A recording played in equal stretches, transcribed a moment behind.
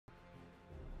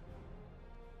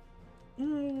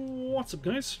What's up,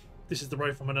 guys? This is the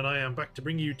Rifleman, and I am back to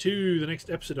bring you to the next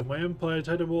episode of my Empire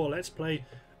Total War Let's Play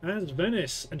as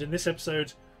Venice. And in this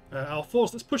episode, our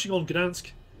force that's pushing on Gdansk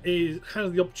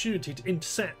has the opportunity to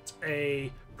intercept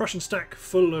a Prussian stack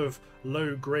full of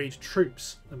low-grade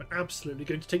troops. I'm absolutely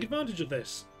going to take advantage of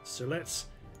this. So let's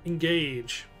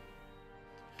engage.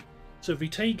 So if we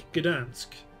take Gdansk,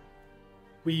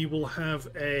 we will have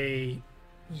a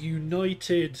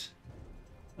united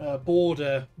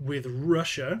border with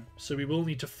Russia, so we will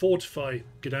need to fortify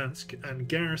Gdansk and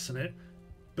garrison it,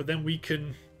 but then we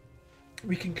can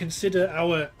consider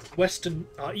our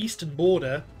eastern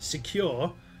border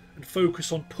secure and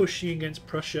focus on pushing against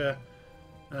Prussia,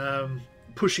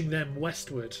 pushing them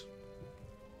westward.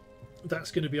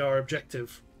 That's going to be our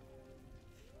objective.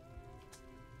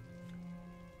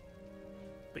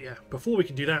 But yeah, before we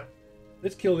can do that,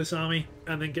 let's kill this army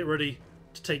and then get ready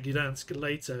to take Gdansk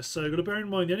later. So got to bear in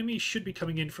mind the enemy should be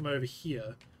coming in from over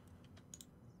here.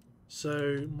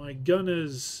 So my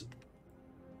gunners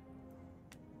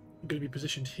are going to be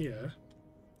positioned here.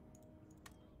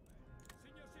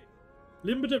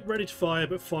 Limbered up, ready to fire,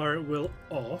 but fire at will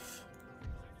off.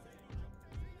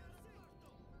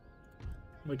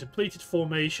 My depleted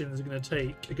formations are going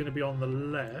to be on the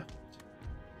left.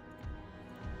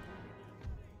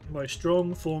 My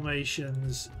strong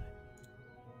formations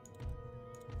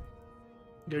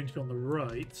going to be on the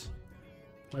right.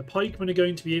 My pikemen are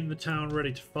going to be in the town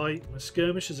ready to fight. My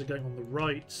skirmishers are going on the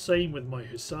right. Same with my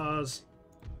hussars.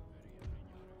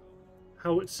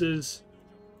 Howitzers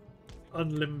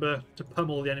unlimber to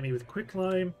pummel the enemy with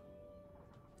quicklime.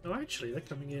 Oh, actually, they're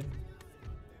coming in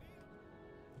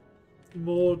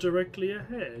more directly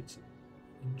ahead.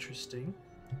 Interesting.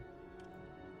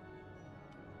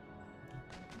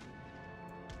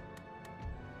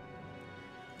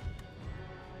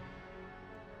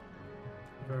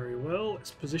 Very well,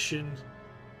 it's positioned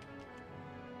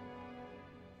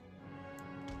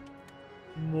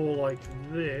more like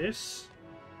this.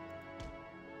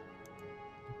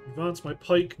 Advance my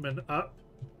pikemen up.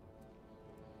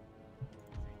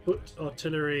 Put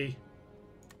artillery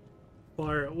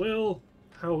fire at will.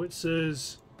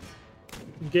 Howitzers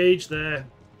engage their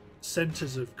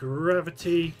centres of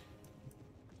gravity.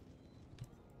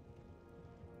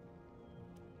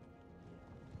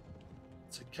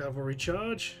 Cavalry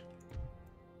charge.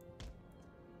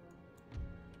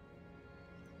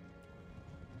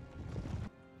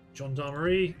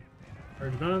 Gendarmerie are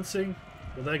advancing,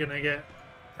 but they're going to get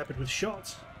peppered with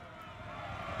shots.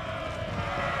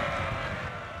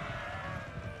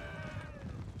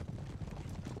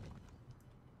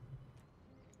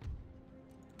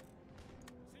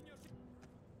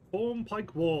 Form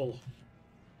pike wall.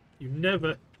 You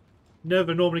never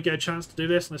normally get a chance to do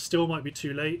this, and it still might be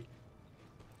too late.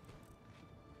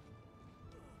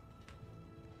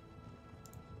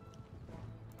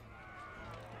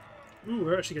 Ooh,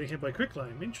 we're actually getting hit by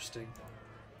quicklime. Interesting.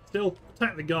 Still,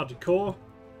 attack the Garde du Corps.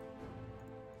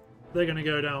 They're going to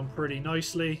go down pretty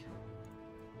nicely.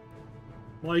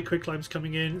 My quicklime's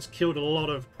coming in. It's killed a lot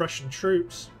of Prussian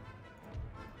troops.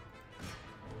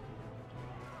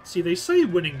 See, they say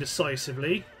winning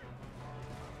decisively.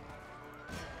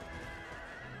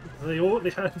 Their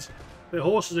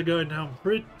horses are going down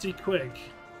pretty quick.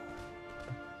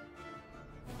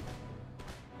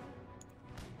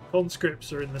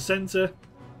 Conscripts are in the centre.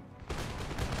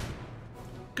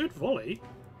 Good volley.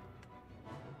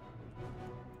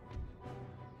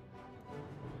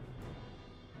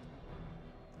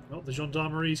 Well, the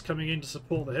gendarmerie's coming in to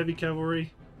support the heavy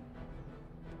cavalry.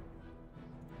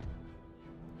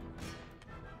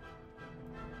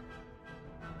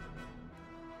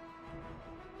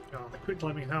 Oh, the quick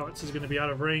climbing howitzer is going to be out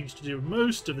of range to do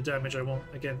most of the damage I want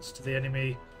against the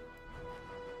enemy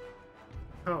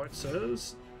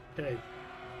howitzers. Okay,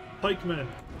 pikemen,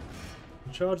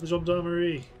 charge the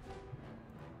gendarmerie.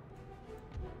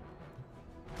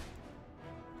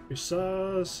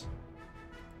 Hussars,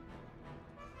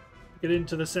 get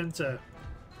into the centre.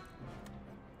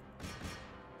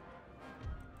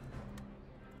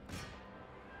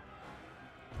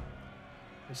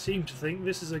 I seem to think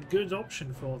this is a good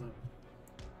option for them.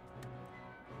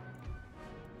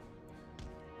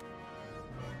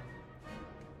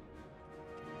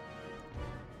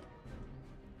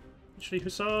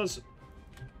 Hussars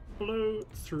blow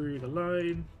through the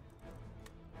line.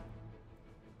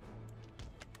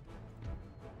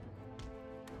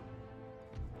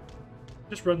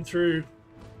 Just run through.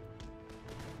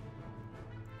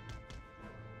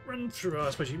 Run through. I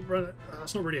suppose you can run.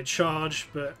 That's not really a charge,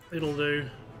 but it'll do.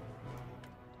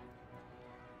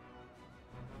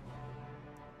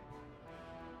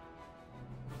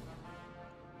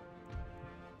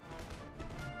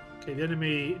 Okay, the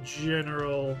enemy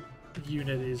general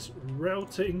unit is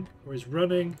routing, or is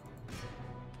running.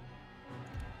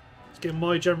 Let's get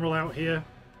my general out here.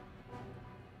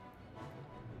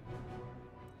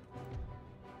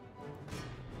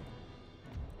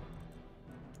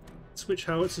 Switch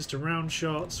howitzers to round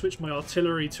shot, switch my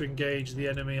artillery to engage the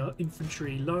enemy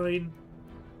infantry line.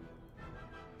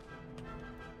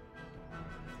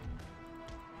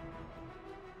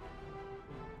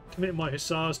 Commit my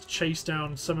hussars to chase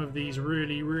down some of these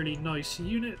really, really nice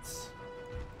units.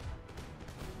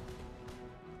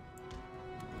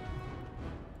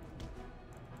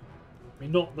 I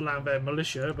mean, not the Landwehr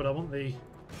militia, but I want the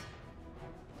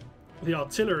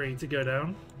artillery to go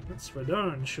down. That's for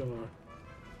darn sure.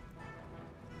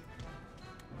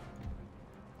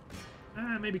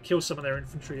 Maybe kill some of their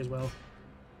infantry as well.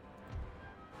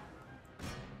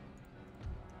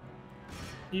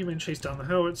 You men chase down the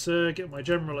howitzer, get my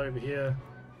general over here.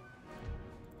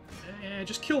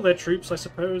 Just kill their troops, I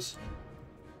suppose.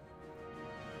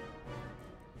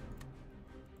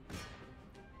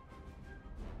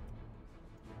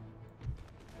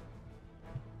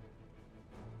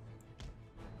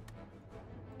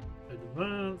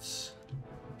 Advance.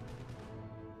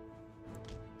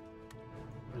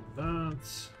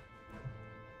 Advance.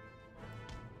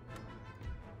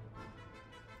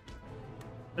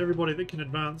 Everybody that can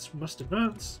advance must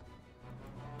advance.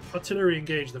 Artillery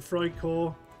engage the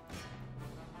Freikorps.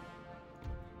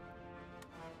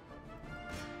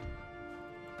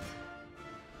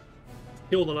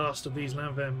 Kill the last of these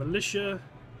Landwehr militia.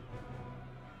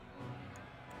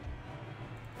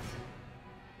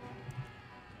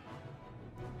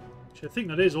 Which I think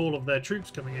that is all of their troops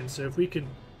coming in, so if we can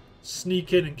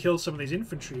sneak in and kill some of these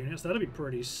infantry units, that'd be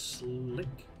pretty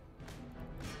slick.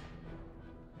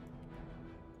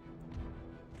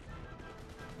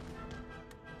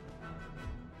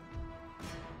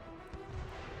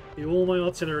 All my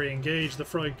artillery engage the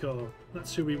Freikorps.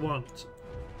 That's who we want.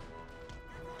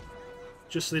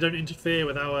 Just so they don't interfere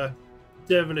with our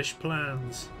devilish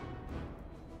plans.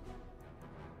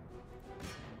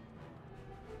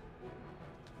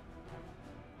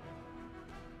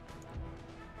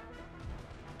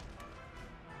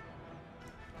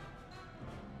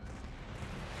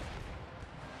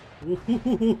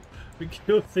 Ooh, we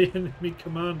killed the enemy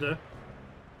commander.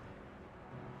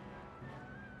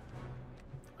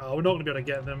 Oh, we're not going to be able to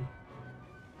get them.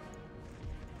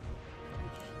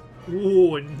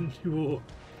 Ooh, and ooh.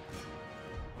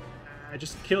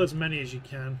 Just kill as many as you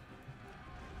can.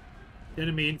 The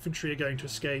enemy infantry are going to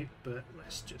escape, but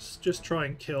let's just try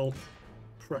and kill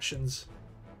Prussians.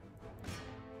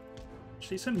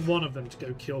 Actually, send one of them to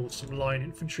go kill some line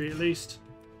infantry at least.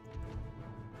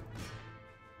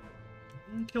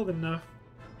 Kill them enough.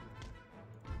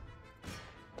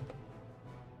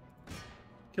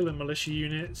 Kill a militia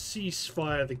unit. Cease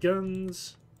fire the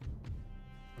guns.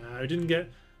 I didn't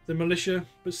get the militia,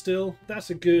 but still, that's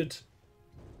a good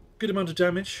amount of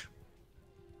damage.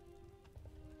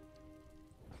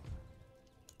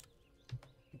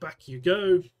 Back you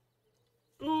go.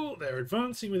 Oh, they're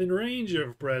advancing within range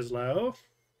of Breslau.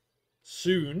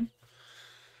 Soon.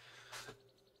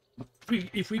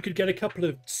 If we could get a couple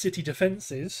of city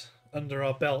defences under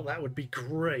our belt, that would be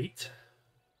great.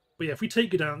 But yeah, if we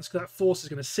take Gdansk, that force is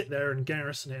going to sit there and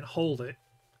garrison it and hold it.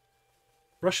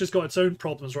 Russia's got its own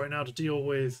problems right now to deal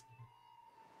with,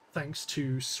 thanks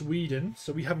to Sweden,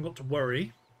 so we haven't got to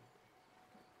worry.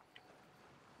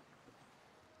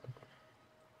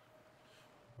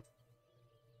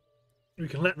 We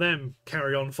can let them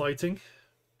carry on fighting,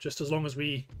 just as long as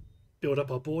we build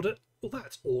up our border. Well,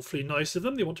 that's awfully nice of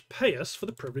them. They want to pay us for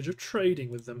the privilege of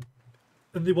trading with them.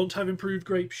 And they want to have improved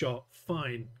grape shot.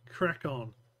 Fine, crack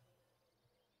on.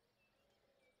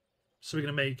 So we're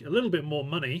going to make a little bit more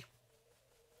money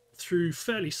through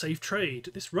fairly safe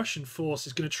trade. This Russian force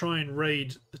is going to try and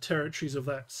raid the territories of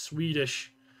that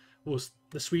Swedish, or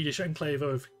the Swedish enclave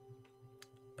of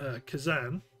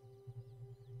Kazan.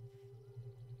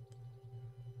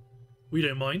 We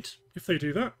don't mind if they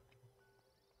do that.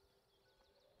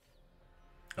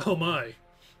 Oh my.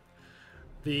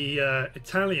 The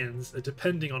Italians are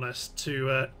depending on us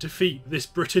to defeat this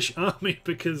British army,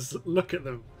 because look at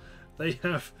them. They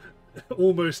have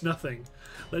almost nothing.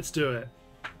 Let's do it.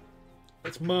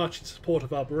 Let's march in support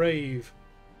of our brave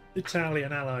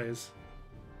Italian allies.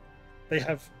 They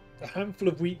have a handful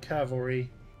of weak cavalry,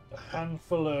 a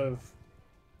handful of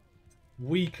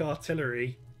weak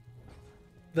artillery.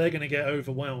 They're going to get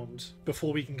overwhelmed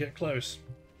before we can get close.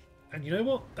 And you know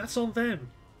what? That's on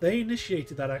them. They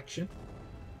initiated that action.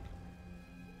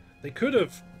 They could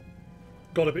have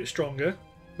got a bit stronger,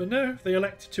 but no, they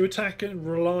elected to attack and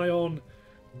rely on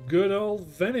Good old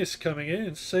Venice coming in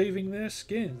and saving their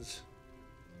skins.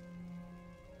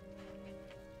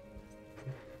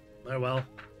 Oh well.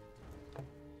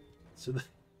 So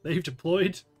they've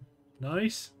deployed.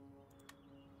 Nice.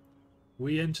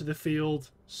 We enter the field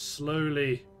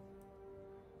slowly.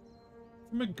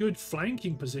 From a good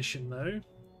flanking position, though.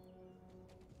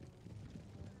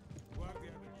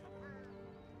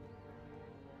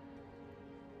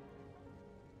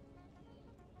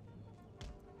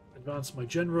 Advance my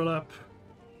general up.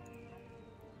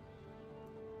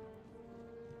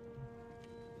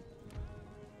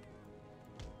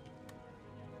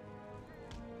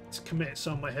 Let's commit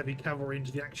some of my heavy cavalry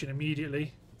into the action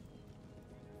immediately.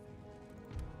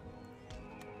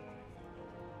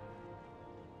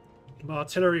 My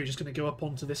artillery is just going to go up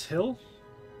onto this hill.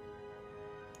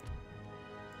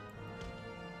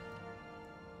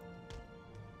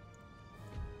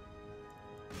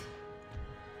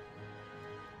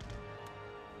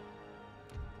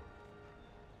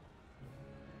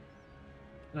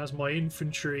 And as my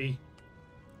infantry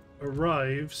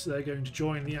arrives, they're going to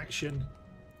join the action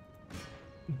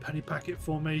in penny packet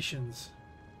formations.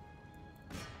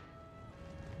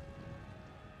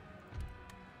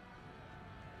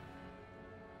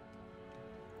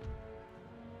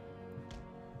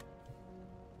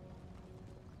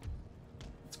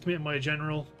 Let's commit my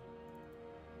general.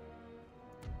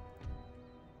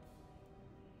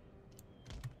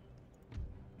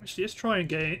 Actually, let's try and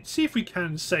get it. See if we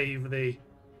can save the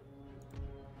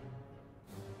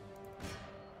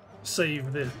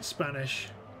Spanish,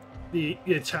 the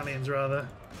Italians rather.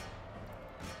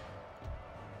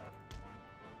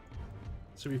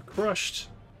 So we've crushed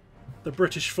the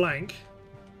British flank.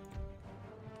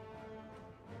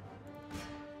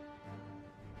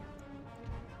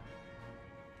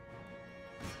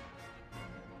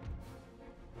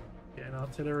 Getting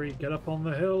artillery, get up on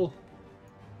the hill.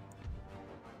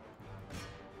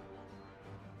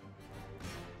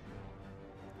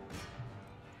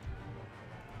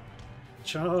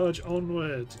 Charge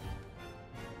onward.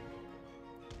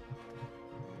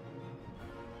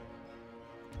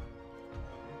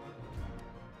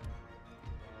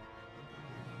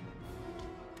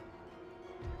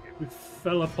 We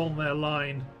fell upon their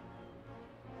line.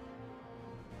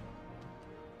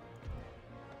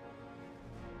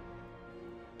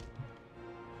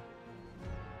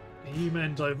 You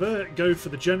men divert, go for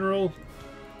the general.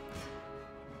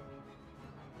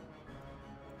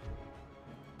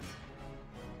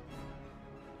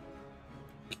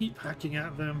 Keep hacking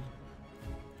at them.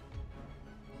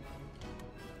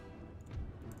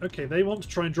 Okay, they want to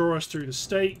try and draw us through the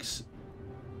stakes.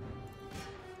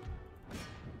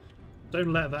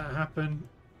 Don't let that happen.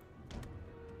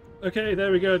 Okay,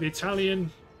 there we go. The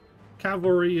Italian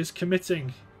cavalry is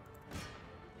committing.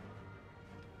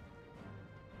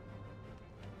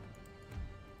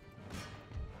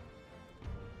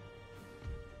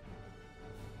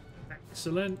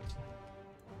 Excellent.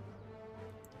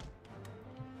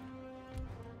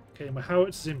 Okay, my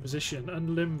howitzers in position.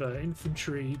 Unlimber.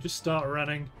 Infantry, just start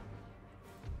running.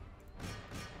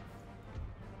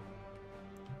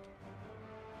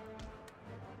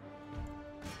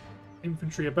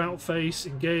 Infantry about face.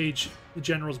 Engage the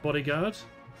general's bodyguard.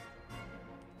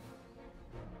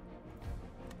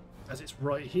 As it's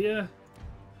right here.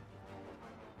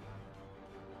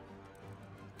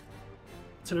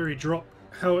 Artillery drop.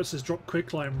 Howitzers drop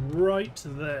quicklime right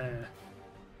there.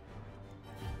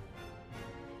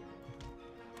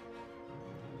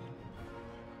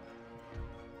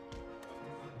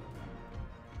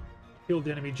 Killed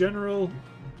the enemy general.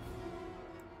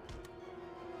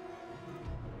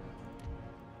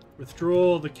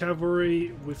 Withdraw the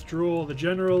cavalry. Withdraw the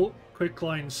general.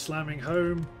 Quicklime slamming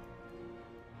home.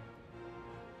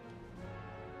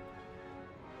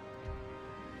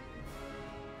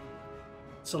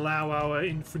 Let's allow our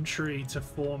infantry to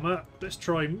form up. Let's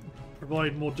try and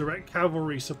provide more direct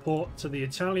cavalry support to the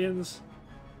Italians.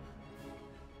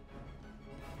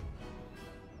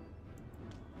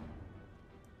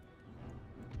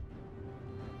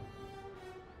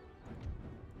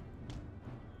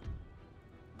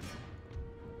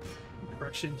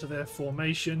 Crash into their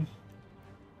formation.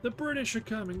 The British are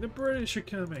coming! The British are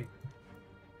coming!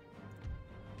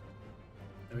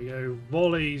 There we go.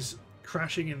 Volleys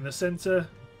crashing in the centre.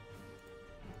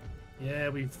 Yeah,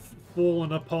 we've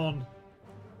fallen upon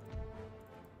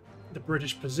the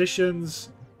British positions.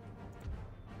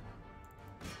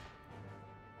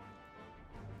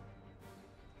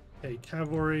 Okay,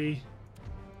 cavalry.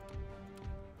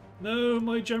 No,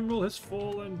 my general has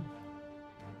fallen.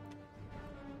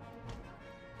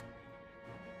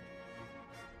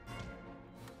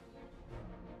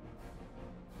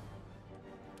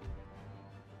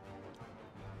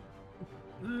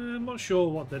 sure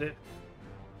what did it.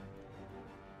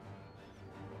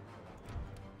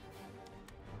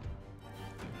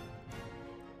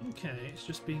 Okay, it's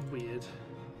just being weird.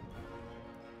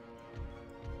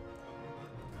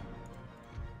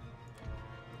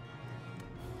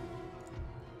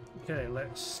 Okay,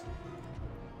 let's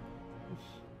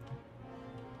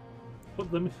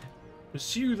put them,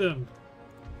 pursue them.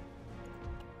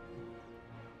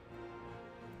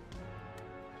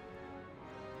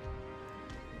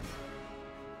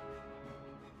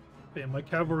 Yeah, my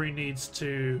cavalry needs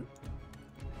to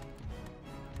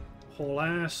haul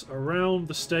ass around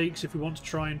the stakes if we want to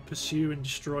try and pursue and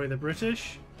destroy the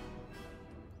British.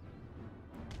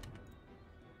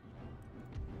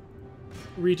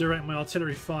 Redirect my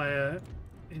artillery fire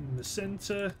in the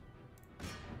centre.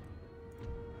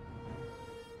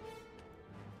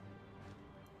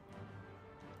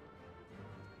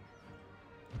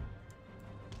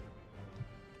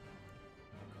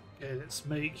 Okay, let's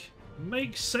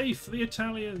make safe the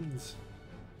Italians.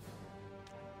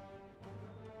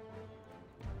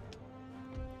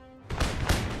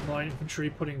 My infantry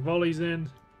putting volleys in.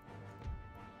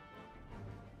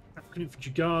 African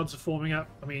infantry guards are forming up.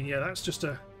 I mean, yeah, that's just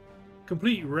a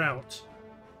complete rout.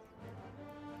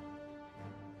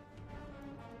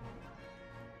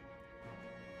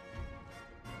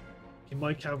 Okay,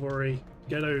 my cavalry,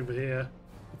 get over here.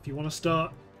 If you want to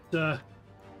start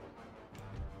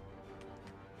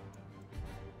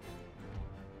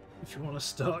if you want to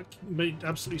start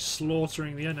absolutely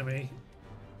slaughtering the enemy,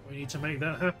 we need to make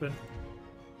that happen.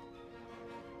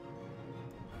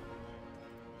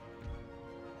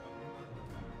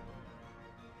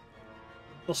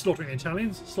 Not slaughtering the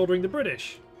Italians, slaughtering the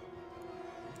British.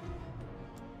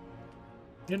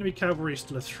 The enemy cavalry is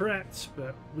still a threat,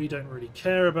 but we don't really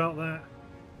care about that.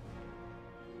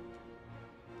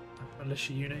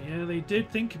 Militia unit, yeah, they did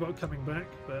think about coming back,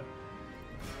 but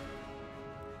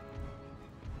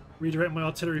redirect my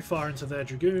artillery fire into their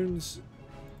dragoons.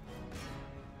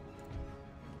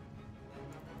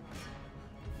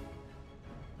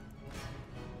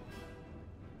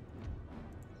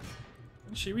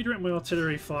 Actually, redirect my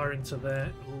artillery fire into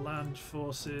their land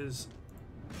forces.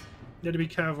 The enemy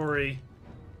cavalry,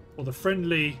 or the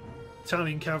friendly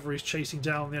Italian cavalry, is chasing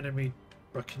down the enemy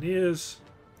buccaneers.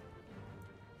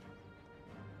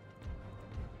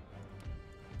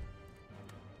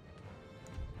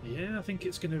 Yeah, I think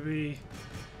it's going to be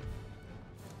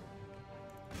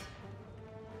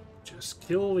just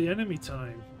kill the enemy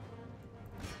time.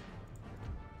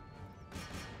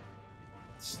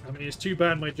 I mean, it's too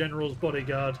bad my general's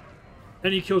bodyguard.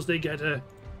 Any kills they get are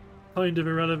kind of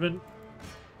irrelevant.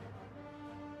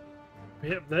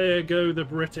 Yep, there go the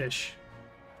British.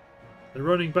 They're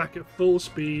running back at full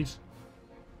speed.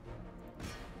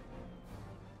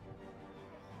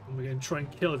 And we're going to try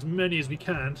and kill as many as we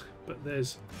can, but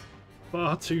there's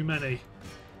far too many.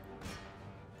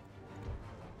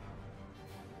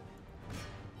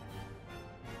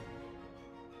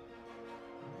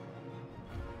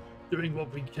 Doing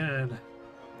what we can.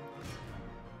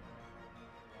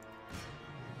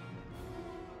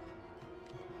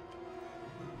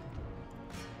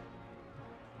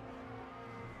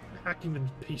 Hacking them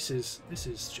to pieces. This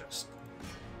is just...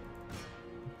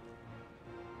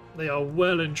 They are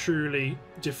well and truly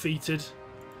defeated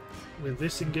with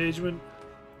this engagement.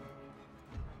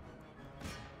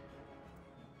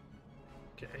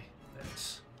 Okay,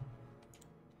 let's...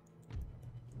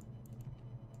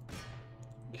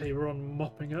 Okay, we're on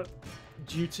mopping up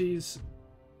duties.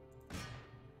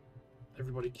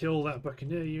 Everybody kill that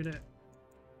buccaneer unit.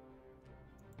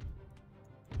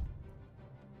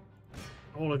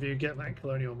 All of you get that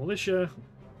colonial militia.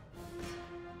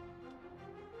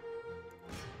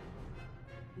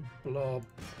 Blob.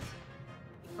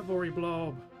 Cavalry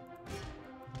blob.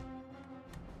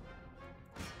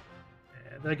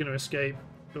 Yeah, they're going to escape,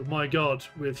 but my god,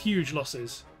 with huge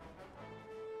losses.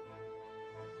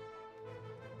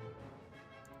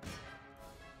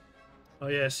 Oh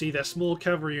yeah, see, their small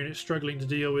cavalry unit struggling to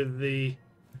deal with the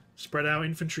spread out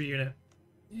infantry unit.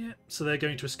 Yeah, so they're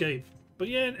going to escape. But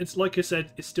yeah, it's like I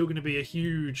said, it's still going to be a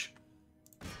huge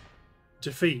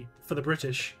defeat for the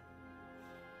British.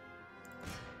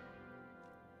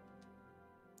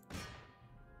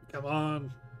 Come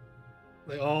on.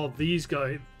 They are these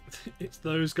guys. It's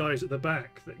those guys at the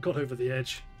back that got over the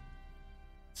edge.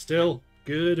 Still,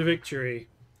 good victory.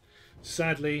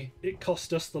 Sadly, it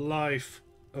cost us the life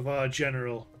of our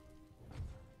general.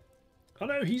 Oh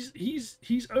no,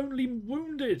 he's only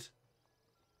wounded.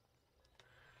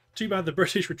 Too bad the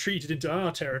British retreated into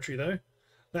our territory though.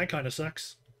 That kind of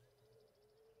sucks.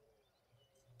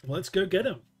 Well, let's go get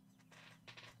him.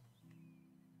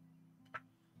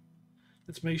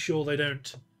 Let's make sure they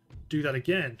don't do that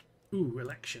again. Ooh,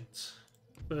 elections.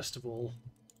 First of all,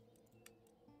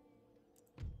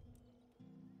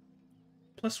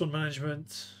 +1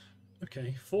 management.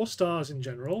 Okay, 4 stars in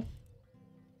general.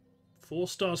 4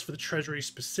 stars for the treasury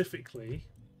specifically.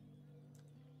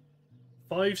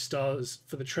 5 stars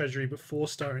for the treasury, but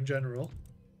 4-star in general.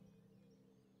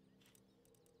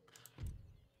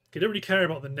 I don't really care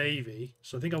about the navy,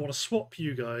 so I think I want to swap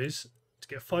you guys to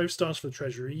get 5 stars for the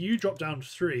treasury. You drop down to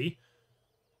 3,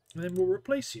 and then we'll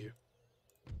replace you.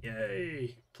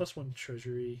 Yay! +1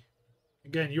 treasury.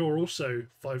 Again, you're also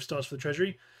 5 stars for the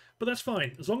treasury, but that's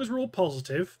fine. As long as we're all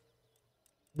positive,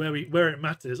 where it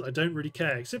matters, I don't really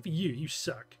care. Except for you. You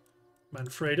suck.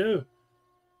 Manfredo.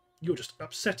 You're just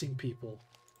upsetting people.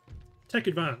 Tech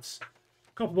advance.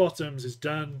 Copper bottoms is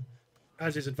done,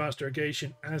 as is advanced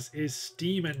irrigation, as is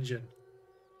steam engine.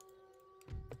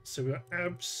 So we're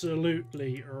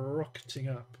absolutely rocketing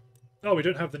up. Oh, we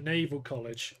don't have the naval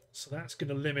college, so that's going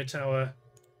to limit our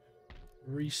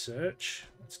research.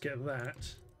 Let's get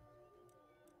that.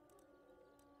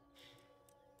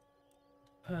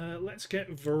 Let's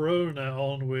get Verona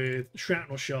on with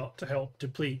shrapnel shot to help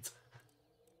deplete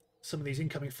some of these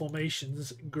incoming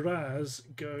formations. Graz,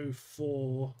 go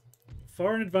for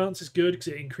foreign advance is good because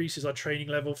it increases our training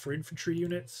level for infantry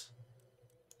units.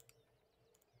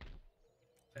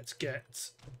 Let's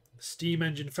get steam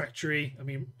engine factory. I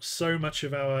mean, so much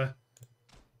of our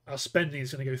spending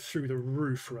is going to go through the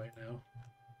roof right now.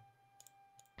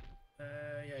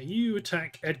 Yeah, you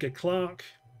attack Edgar Clark.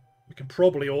 We can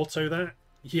probably auto that.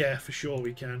 Yeah, for sure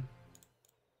we can.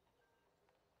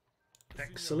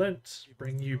 Excellent.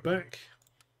 Bring you back.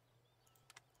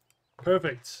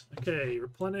 Perfect. Okay,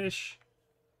 replenish.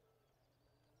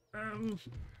 I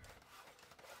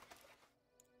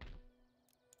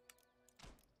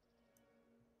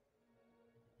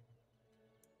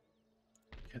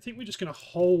think we're just going to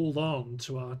hold on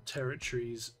to our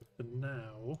territories for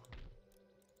now.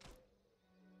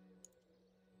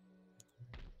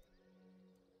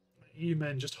 You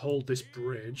men just hold this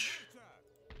bridge.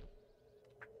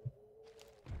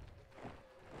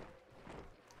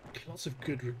 Lots of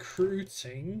good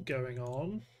recruiting going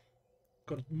on.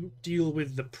 Got to deal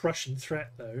with the Prussian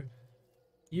threat though.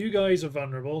 You guys are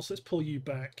vulnerable, so let's pull you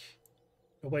back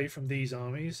away from these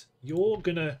armies. You're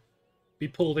gonna be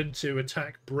pulled in to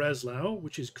attack Breslau,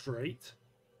 which is great.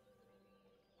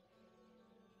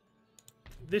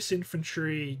 This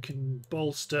infantry can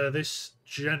bolster this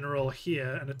general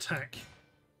here and attack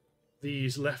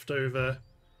these leftover.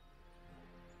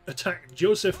 Attack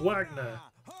Joseph Wagner.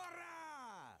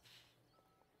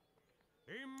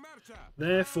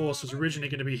 Their force was originally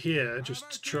going to be here just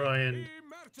to try and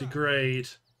degrade.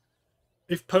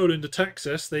 If Poland attacks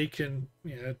us, they can,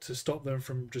 you know, to stop them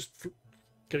from just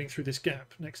getting through this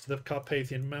gap next to the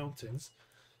Carpathian Mountains.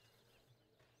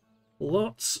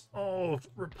 Lots of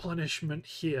replenishment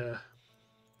here.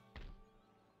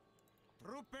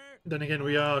 Then again,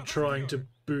 we are trying to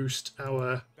boost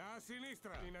our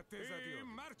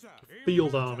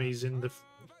field armies in the...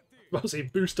 I'll say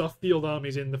boost our field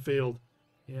armies in the field.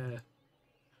 Yeah.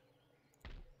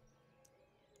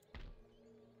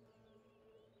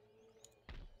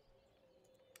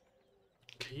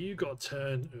 Okay, you got a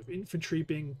turn of infantry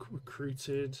being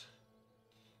recruited.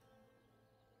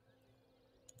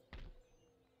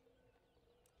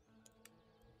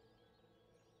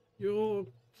 You're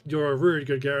a really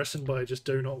good garrison, but I just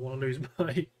do not want to lose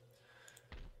my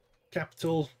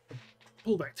capital.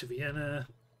 Pull back to Vienna.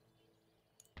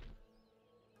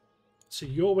 So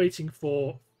you're waiting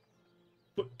for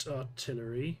foot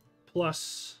artillery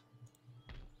plus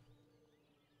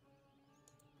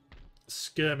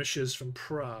skirmishers from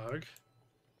Prague.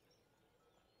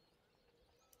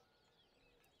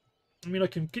 I mean, I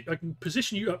can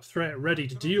position you up threat ready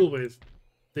to deal with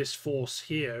this force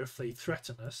here if they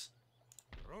threaten us.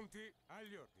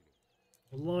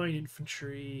 Line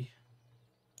infantry.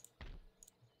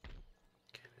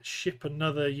 Okay, let's ship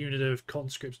another unit of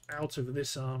conscripts out of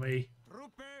this army.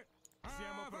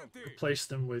 Replace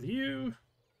them with you.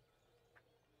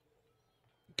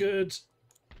 Good.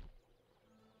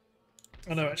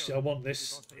 Oh no, actually I want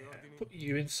this. Yeah, put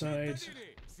you inside.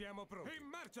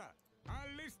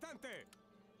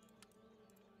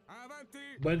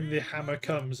 When the hammer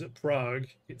comes at Prague,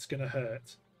 it's going to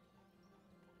hurt.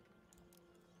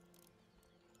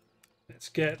 Let's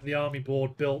get the army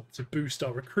board built to boost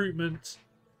our recruitment.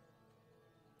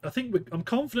 I think I'm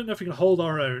confident enough we can hold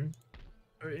our own.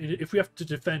 If we have to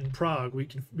defend Prague, we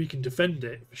can defend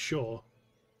it for sure.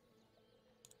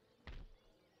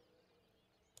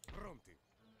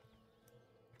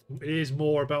 It is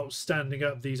more about standing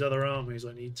up these other armies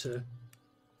I need to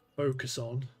focus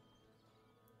on.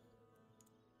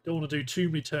 Don't want to do too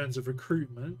many turns of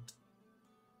recruitment.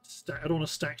 I don't want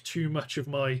to stack too much of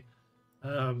my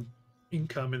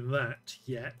income in that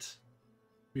yet.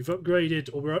 We've upgraded,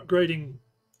 or we're upgrading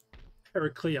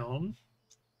Heracleon.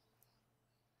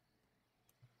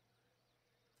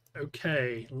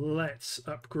 Okay, let's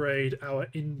upgrade our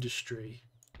industry.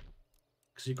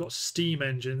 Because you've got steam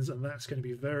engines, and that's going to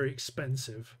be very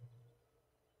expensive.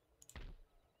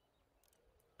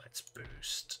 Let's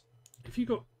boost. If you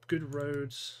got good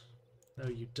roads... No,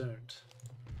 you don't.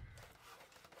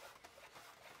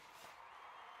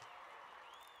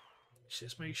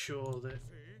 Just make sure that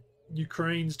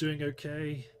Ukraine's doing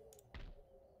okay.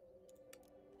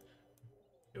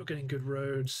 You're getting good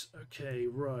roads. Okay,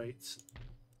 right.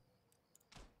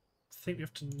 I think we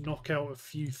have to knock out a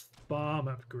few farm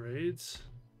upgrades.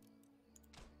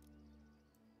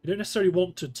 You don't necessarily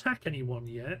want to attack anyone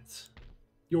yet.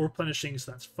 You're replenishing,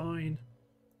 so that's fine.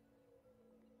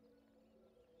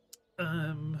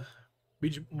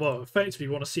 Well, effectively,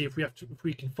 we want to see if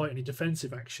we can fight any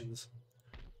defensive actions.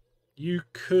 You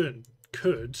could,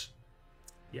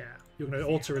 yeah. You're going to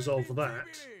auto-resolve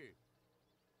that.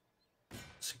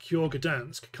 Secure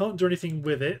Gdansk. Can't do anything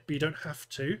with it, but you don't have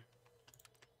to.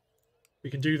 We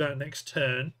can do that next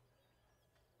turn.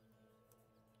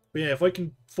 But yeah, if I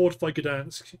can fortify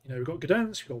Gdansk, you know, we've got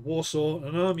Gdansk, we've got Warsaw,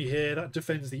 an army here that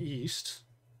defends the east.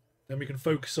 Then we can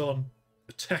focus on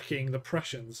attacking the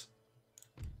Prussians.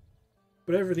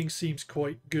 But everything seems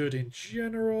quite good in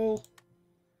general.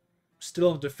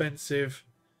 Still on defensive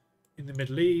in the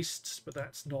Middle East, but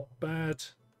that's not bad.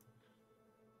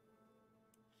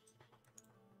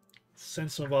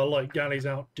 Send some of our light galleys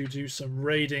out to do some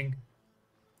raiding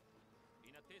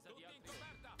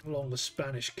along the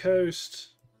Spanish coast.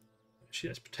 Actually,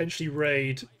 let's potentially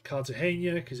raid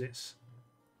Cartagena because it's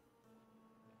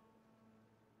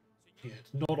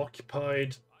not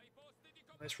occupied.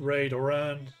 Let's raid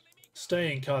Oran.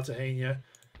 Stay in Cartagena.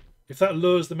 If that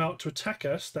lures them out to attack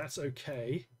us, that's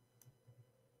okay.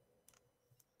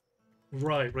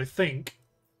 Right, but I think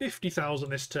 50,000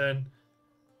 this turn.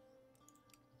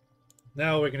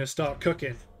 Now we're going to start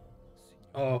cooking.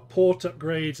 Our port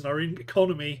upgrades and our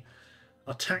economy,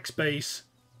 our tax base.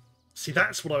 See,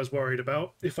 that's what I was worried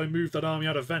about. If I moved that army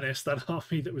out of Venice, that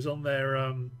army that was on their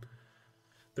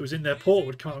that was in their port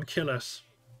would come out and kill us.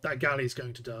 That galley's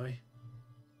going to die.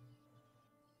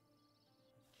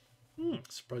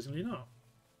 Surprisingly not.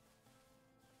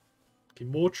 Okay,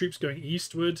 more troops going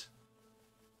eastward.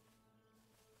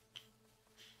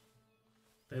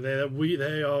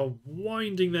 They are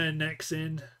winding their necks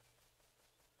in.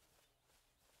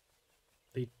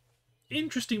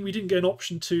 Interesting we didn't get an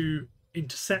option to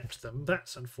intercept them.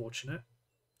 That's unfortunate.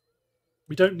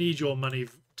 We don't need your money,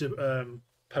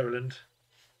 Poland.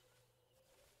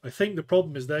 I think the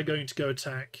problem is they're going to go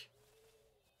attack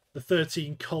the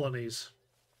 13 colonies.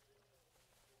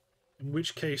 In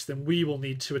which case, then we will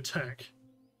need to attack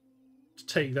to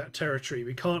take that territory.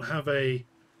 We can't have we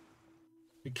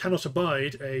cannot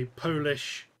abide a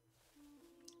Polish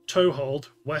toehold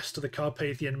west of the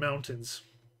Carpathian Mountains.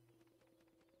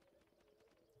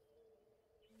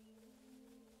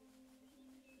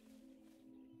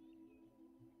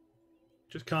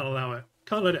 Just can't allow it.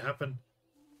 Can't let it happen.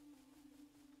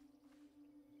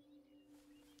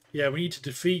 Yeah, we need to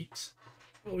defeat.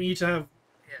 We need to have.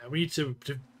 Yeah, we need to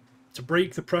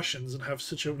break the Prussians and have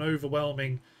such an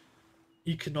overwhelming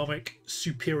economic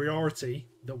superiority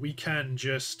that we can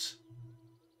just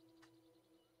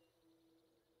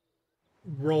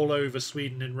roll over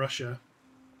Sweden and Russia.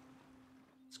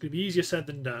 It's going to be easier said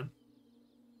than done.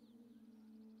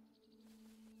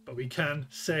 But we can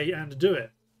say and do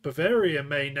it. Bavaria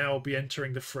may now be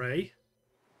entering the fray.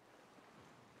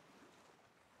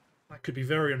 That could be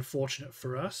very unfortunate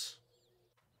for us.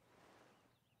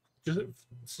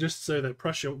 Just so that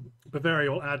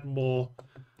Bavaria will add more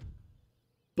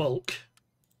bulk.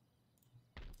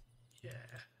 Yeah.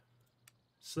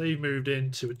 So they've moved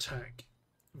in to attack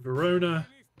Verona.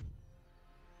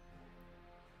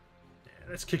 Yeah,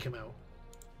 let's kick them out.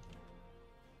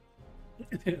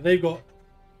 They've got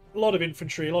a lot of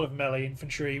infantry, a lot of melee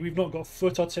infantry. We've not got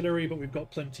foot artillery, but we've got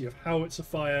plenty of howitzer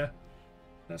fire.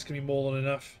 That's going to be more than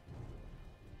enough.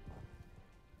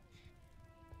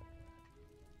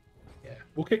 Yeah,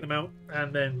 we'll kick them out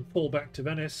and then pull back to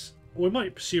Venice. Or we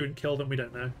might pursue and kill them, we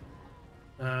don't know.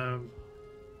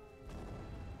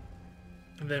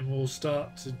 And then we'll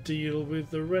start to deal with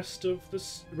the rest of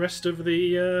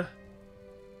the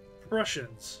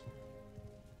Prussians.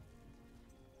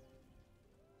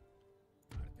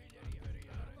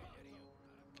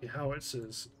 Okay,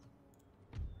 howitzers.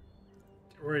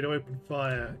 ready to open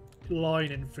fire.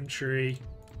 Line infantry.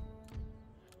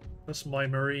 That's my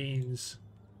marines.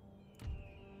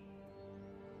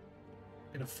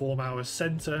 Gonna form our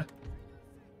centre.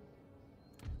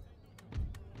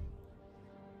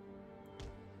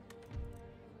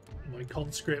 My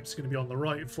conscript's gonna be on the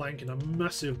right flank in a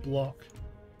massive block.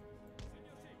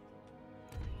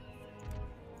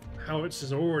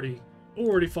 Howitzers are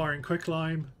already firing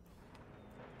quicklime.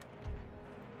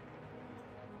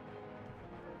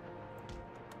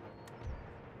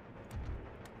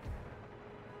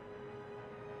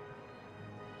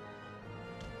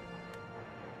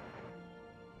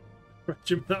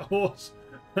 That horse,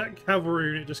 that cavalry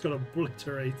unit just got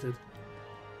obliterated.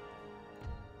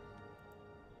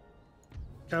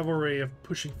 Cavalry are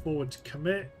pushing forward to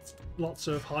commit. Lots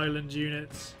of Highland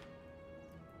units.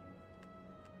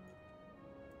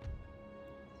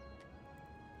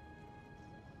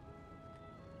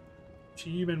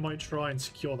 Yeomen might try and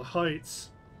secure the heights.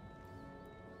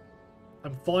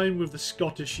 I'm fine with the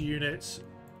Scottish units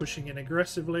pushing in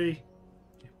aggressively.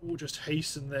 It will just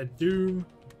hasten their doom.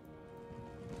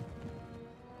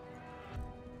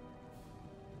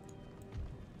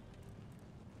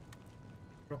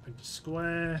 Drop into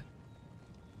square.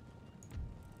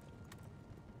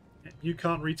 You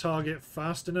can't retarget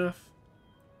fast enough.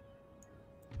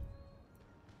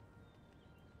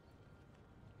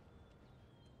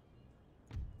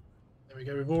 There we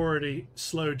go. We've already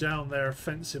slowed down their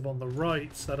offensive on the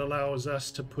right. That allows us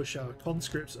to push our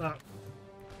conscripts up.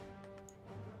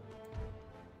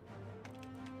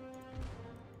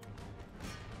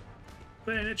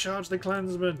 Bayonet charge the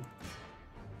clansmen.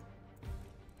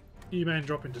 You men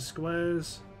drop into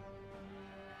squares.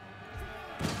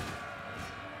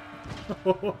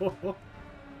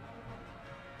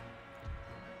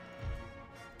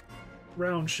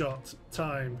 Round shot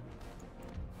time.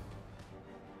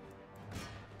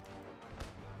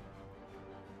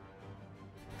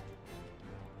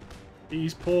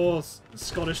 These poor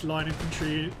Scottish line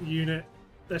infantry unit,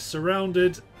 they're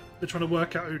surrounded. They're trying to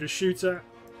work out who to shoot at.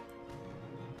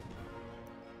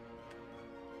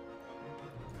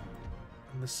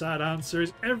 And the sad answer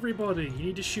is everybody. You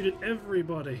need to shoot at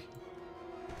everybody.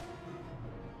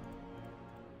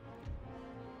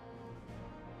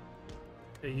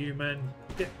 Hey, you men,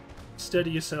 get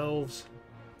steady yourselves.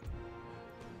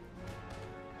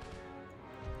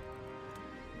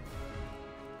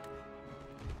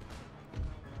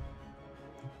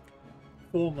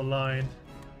 Form the line.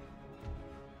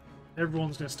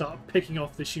 Everyone's going to start picking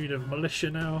off this unit of militia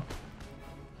now.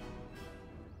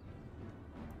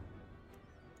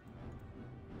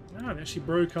 Oh, they actually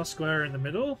broke our square in the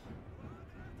middle.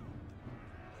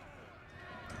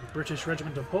 The British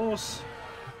Regiment of Horse.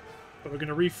 But we're going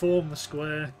to reform the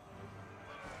square.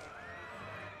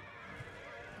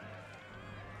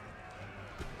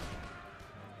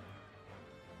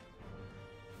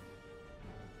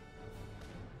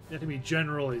 The enemy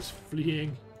general is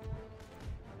fleeing.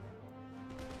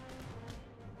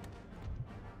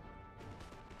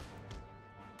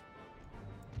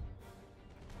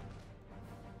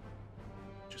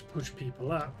 Just push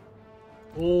people up.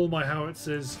 All my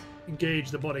howitzers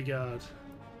engage the bodyguard.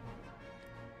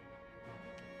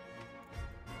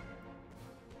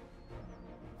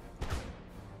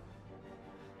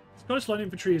 Scottish line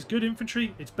infantry is good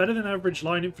infantry. It's better than average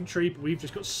line infantry, but we've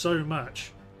just got so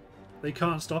much. They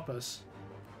can't stop us.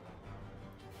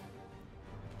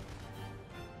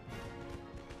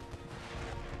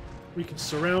 We can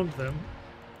surround them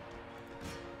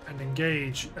and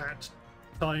engage at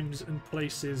times and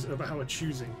places of our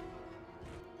choosing.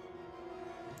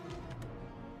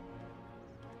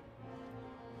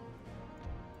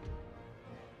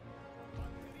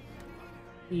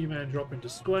 E-man drop into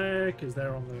square because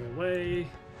they're on their way.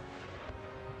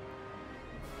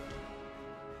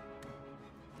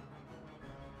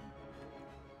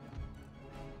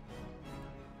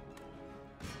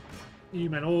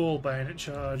 E-men all bayonet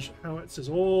charge. Howitzers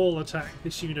all attack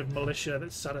this unit of militia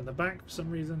that's sat in the back for some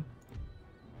reason.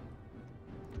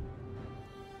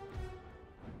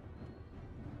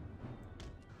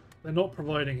 They're not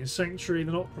providing a sanctuary.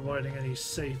 They're not providing any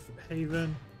safe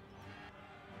haven.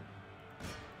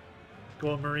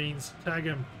 Go on, Marines. Tag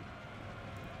him.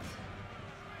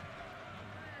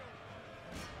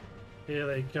 Here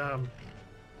they come.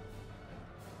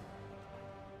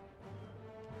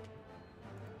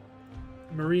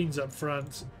 Marines up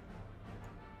front.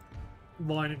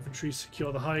 Line infantry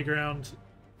secure the high ground.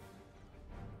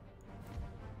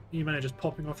 E-men are just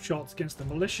popping off shots against the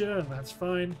militia, and that's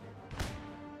fine.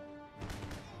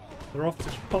 Their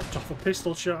officers popped off a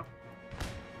pistol shot.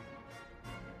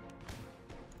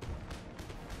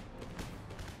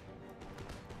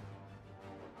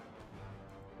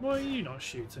 Why are you not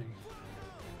shooting?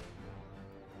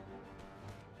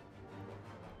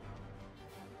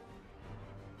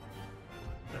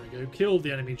 There we go. Killed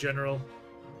the enemy general.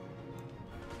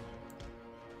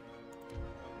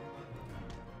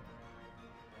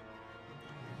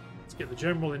 Let's get the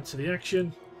general into the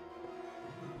action.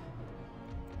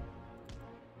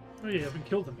 Oh yeah, I haven't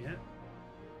killed them yet.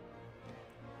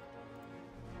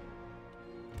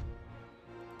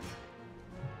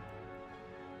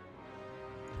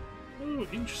 Oh,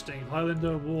 interesting.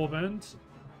 Highlander warband.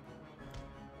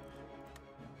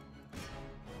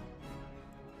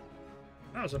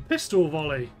 That was a pistol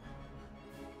volley.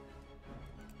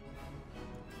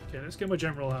 Okay, let's get my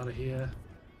general out of here.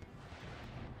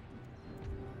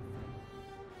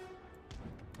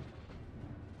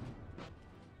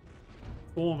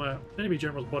 Former enemy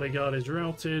general's bodyguard is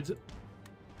routed.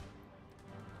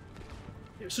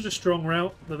 It was such a strong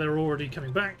rout that they're already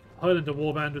coming back. Highlander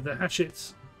warband with their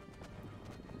hatchets.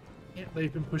 Yeah,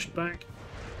 they've been pushed back.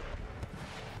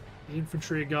 The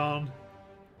infantry are gone.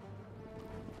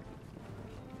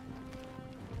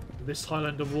 This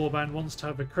Highlander warband wants to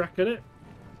have a crack at it.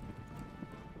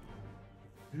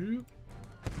 Ooh.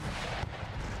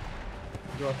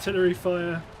 Under artillery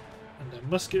fire and then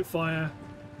musket fire.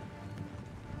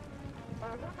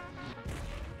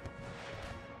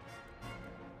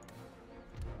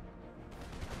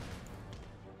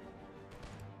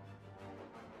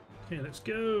 Okay, let's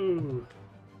go.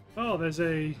 Oh, there's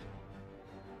a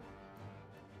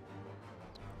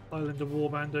Highlander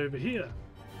warband over here.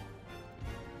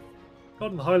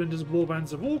 God, and the Highlanders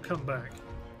warbands have all come back.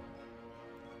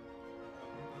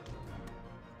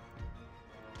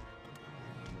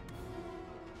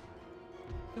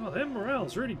 Oh, their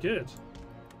morale's really good.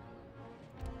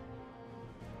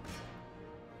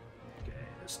 Okay,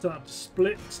 let's start to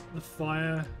split the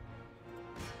fire.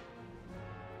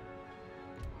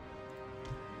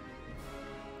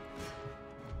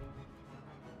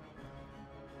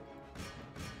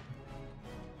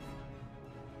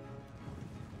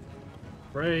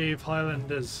 Brave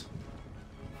Highlanders,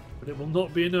 but it will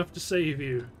not be enough to save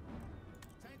you.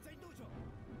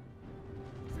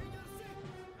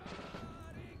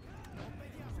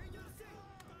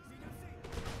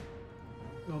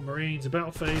 Oh, Marines,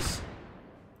 about face.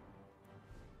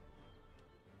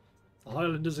 The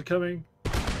Highlanders are coming.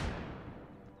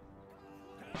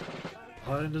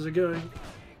 Highlanders are going.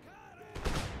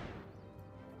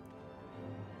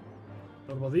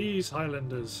 What about these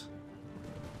Highlanders?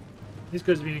 These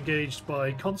guys are being engaged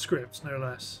by conscripts, no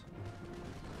less.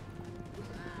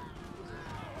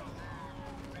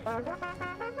 Okay,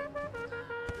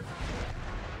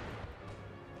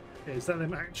 is that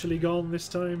them actually gone this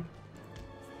time?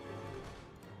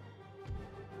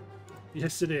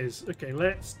 Yes, it is. Okay,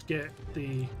 let's get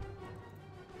the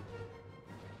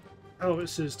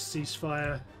howitzers to cease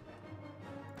fire.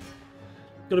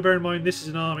 Got to bear in mind this is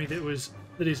an army that is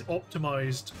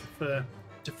optimized for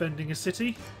defending a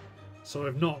city. So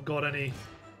I've not got any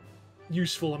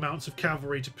useful amounts of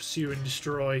cavalry to pursue and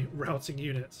destroy routing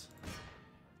units.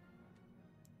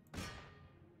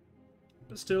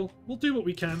 But still, we'll do what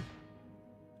we can.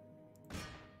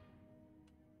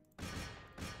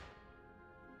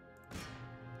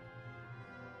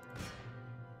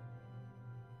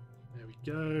 There we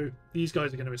go. These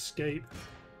guys are going to escape.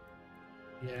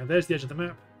 Yeah, there's the edge of the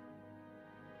map.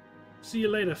 See you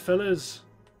later, fellas.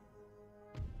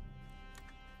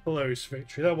 Close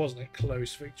victory. That wasn't a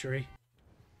close victory.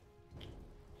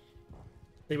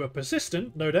 They were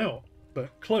persistent, no doubt,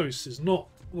 but close is not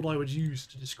what I would use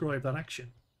to describe that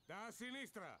action.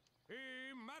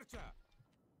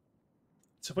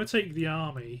 So if I take the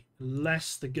army,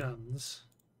 less the guns,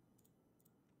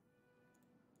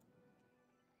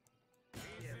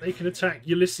 yeah, they can attack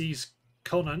Ulysses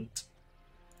Conant.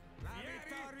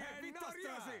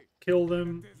 Kill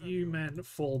them. You men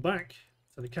fall back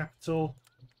to the capital.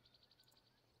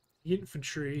 The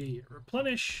infantry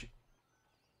replenish.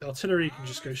 The artillery can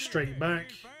just go straight back.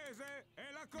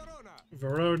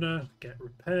 Verona, get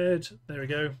repaired. There we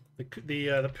go.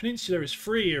 The peninsula is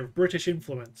free of British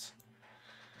influence.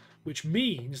 Which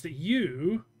means that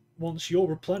you, once you're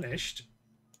replenished,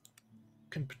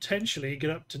 can potentially get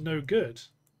up to no good.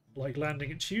 Like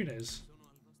landing at Tunis.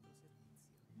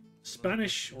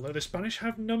 Spanish, although the Spanish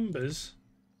have numbers...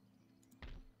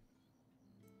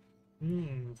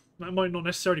 that might not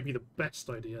necessarily be the best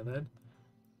idea then.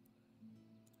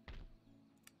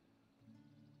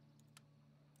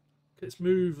 Let's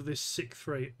move this 6th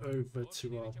rate over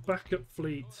to our backup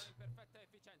fleet.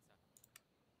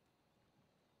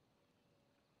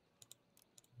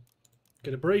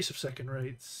 Get a brace of 2nd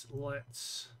rates.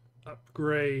 Let's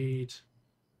upgrade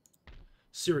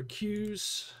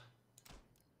Syracuse.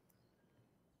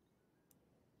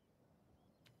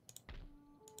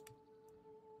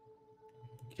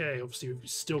 Okay, obviously we've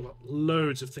still got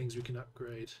loads of things we can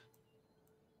upgrade.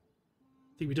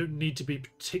 I think we don't need to be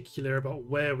particular about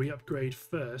where we upgrade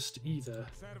first either.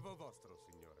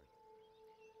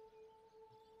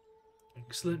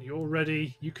 Excellent, you're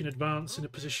ready. You can advance in a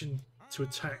position to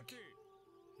attack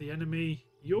the enemy.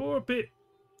 You're a bit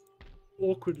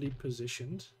awkwardly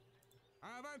positioned.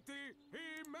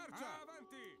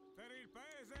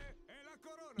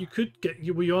 You could get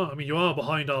you. I mean, you are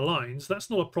behind our lines. That's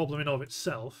not a problem in of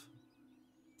itself.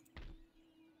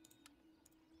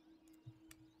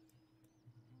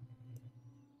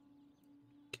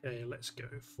 Okay, let's go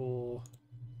for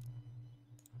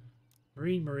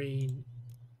Marine,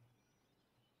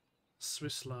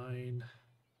 Swiss line,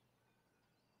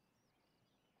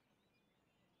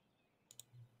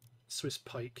 Swiss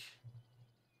pike.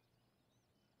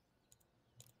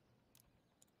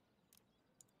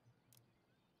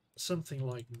 Something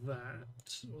like that.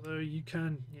 Although you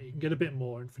can get a bit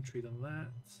more infantry than that.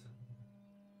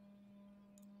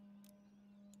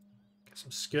 Get some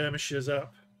skirmishers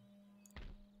up.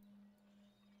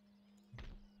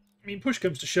 I mean, push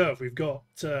comes to shove. We've got.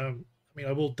 I mean,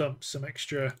 I will dump some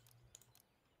extra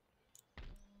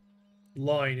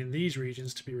line in these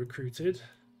regions to be recruited.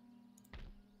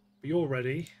 But you're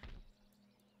ready.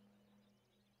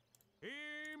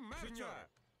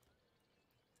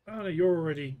 Oh no, you're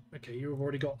already... Okay, you've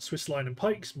already got Swiss line and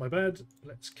pikes, my bad.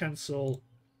 Let's cancel...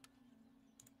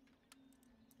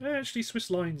 Actually, Swiss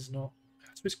line's not...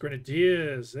 Swiss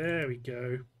grenadiers, there we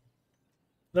go.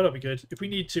 That'll be good. If we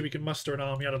need to, we can muster an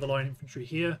army out of the line infantry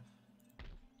here.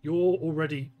 You're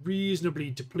already reasonably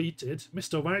depleted.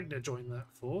 Mr. Wagner joined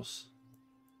that force.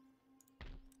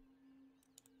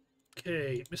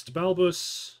 Okay, Mr.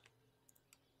 Balbus.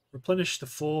 Replenish the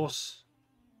force.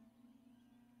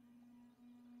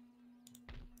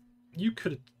 You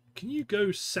could... Can you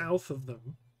go south of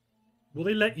them? Will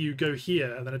they let you go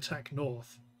here and then attack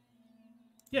north?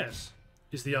 Yes,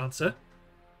 is the answer.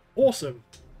 Awesome.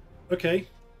 Okay,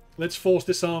 let's force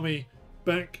this army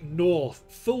back north.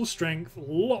 Full strength,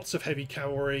 lots of heavy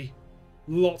cavalry,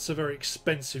 lots of very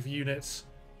expensive units.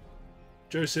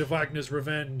 Joseph Wagner's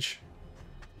revenge.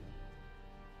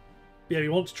 Yeah, we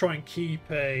want to try and keep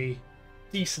a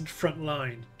decent front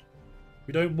line.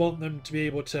 We don't want them to be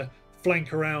able to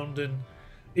flank around and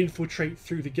infiltrate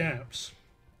through the gaps.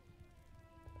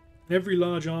 Every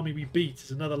large army we beat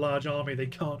is another large army they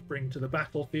can't bring to the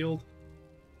battlefield.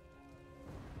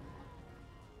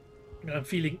 And I'm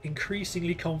feeling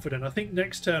increasingly confident. I think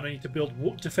next turn I need to build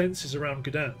defences around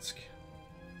Gdansk.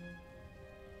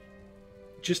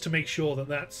 Just to make sure that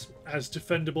that's as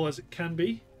defendable as it can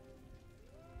be.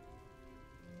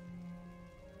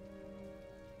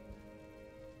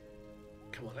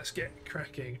 Come on, let's get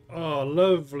cracking. Oh,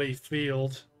 lovely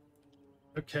field.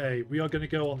 Okay, we are going to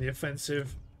go on the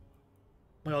offensive.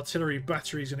 My artillery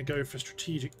battery is going to go for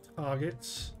strategic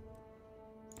targets.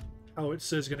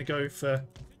 Howitzers going to go for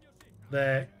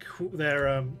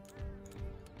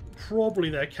probably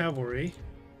their cavalry.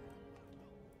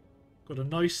 Got a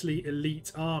nicely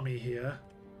elite army here.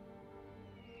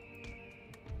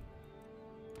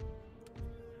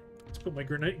 Let's put my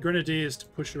grenadiers to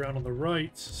push around on the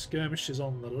right, skirmishers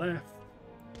on the left.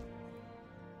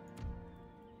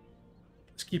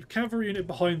 Let's keep a cavalry unit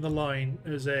behind the line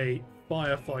as a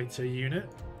firefighter unit.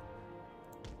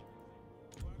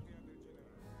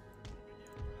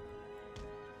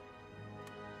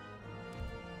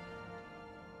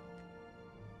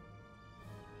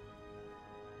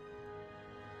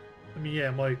 I mean,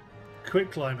 yeah, my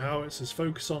quick climb howitzers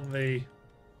focus on the...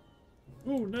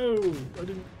 Oh no, I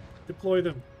didn't deploy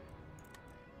them.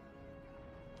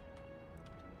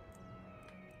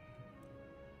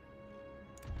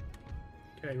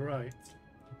 Okay, right.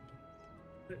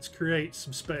 Let's create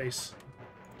some space.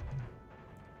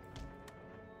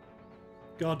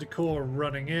 Garde du Corps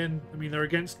running in. I mean, they're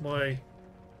against my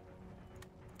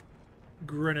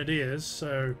grenadiers,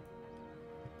 so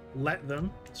let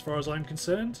them, as far as I'm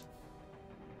concerned.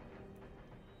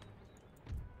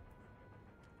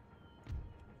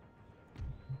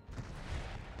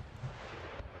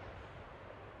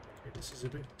 Okay, this is a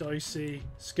bit dicey.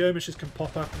 Skirmishers can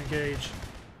pop up and engage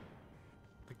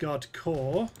the Garde du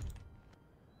Corps.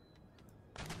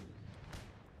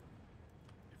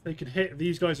 If they can hit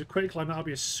these guys with quick climb, that'll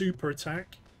be a super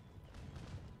attack.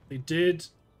 They did.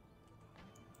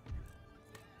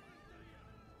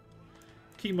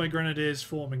 Keep my grenadiers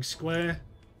forming square.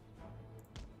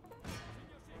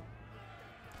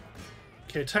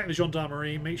 Okay, attack the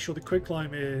gendarmerie. Make sure the quick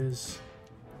climb is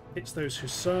Hits those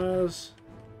hussars.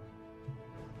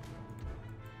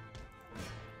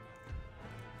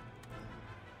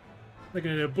 They're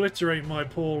going to obliterate my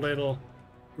poor little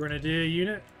grenadier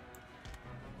unit.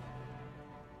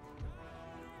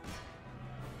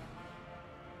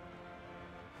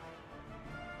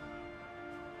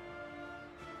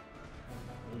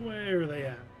 Where are they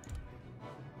at?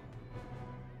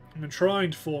 I'm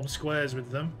trying to form squares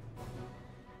with them.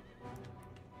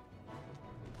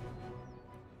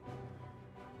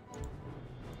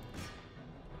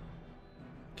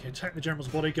 Okay, attack the general's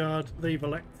bodyguard. They've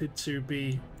elected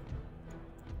to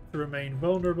remain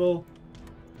vulnerable.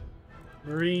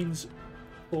 Marines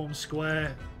form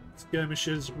square.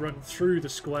 Skirmishers run through the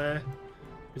square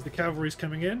because the cavalry's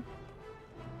coming in.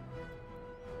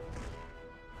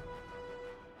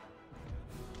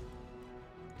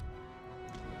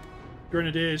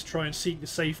 Grenadiers try and seek the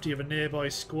safety of a nearby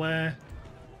square.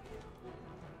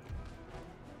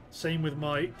 Same with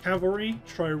my cavalry.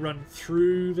 Try to run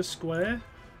through the square.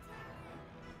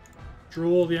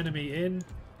 Draw the enemy in.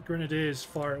 The Grenadiers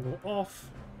fire it all off.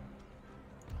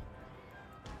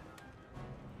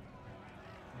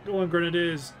 Go on,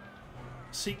 Grenadiers.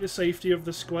 Seek the safety of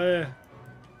the square.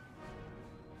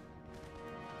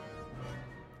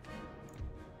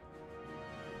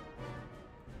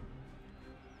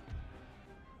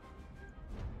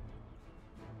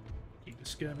 Keep the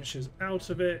skirmishers out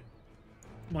of it.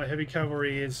 My heavy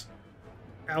cavalry is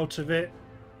out of it.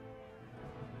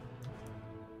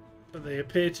 But they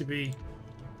appear to be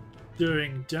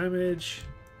doing damage.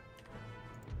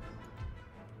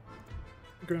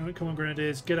 Come on,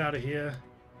 Grenadiers, get out of here.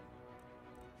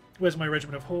 Where's my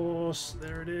regiment of horse?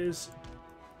 There it is.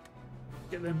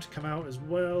 Get them to come out as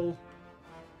well.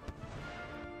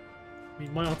 I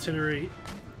mean, my artillery,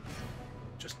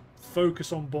 just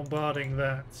focus on bombarding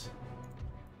that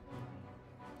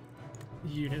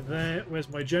unit there. Where's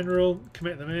my general?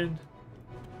 Commit them in.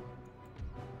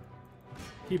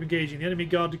 Keep engaging the enemy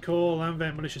garde du corps.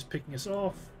 Landwehr militia's picking us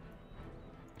off.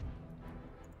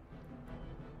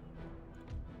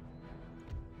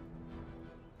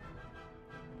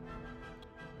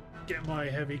 Get my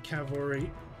heavy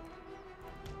cavalry.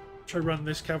 Try to run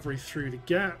this cavalry through the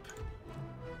gap.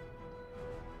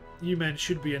 You men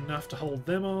should be enough to hold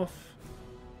them off.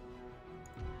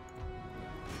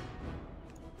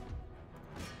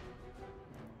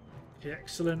 Okay,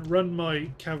 excellent. Run my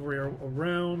cavalry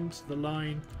around the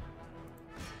line.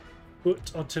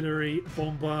 Put artillery,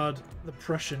 bombard the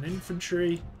Prussian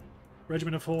infantry.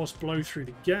 Regiment of horse, blow through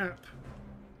the gap.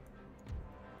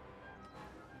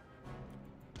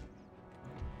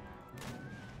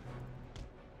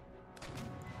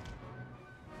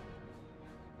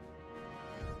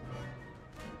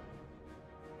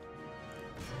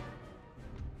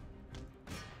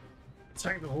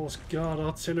 Attack the horse guard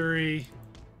artillery.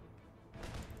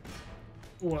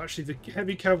 Oh, actually, the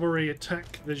heavy cavalry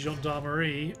attack the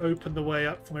gendarmerie, open the way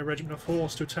up for my regiment of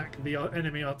horse to attack the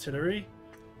enemy artillery.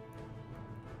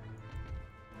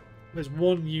 There's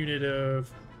one unit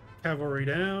of cavalry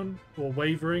down, or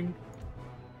wavering.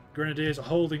 Grenadiers are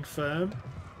holding firm.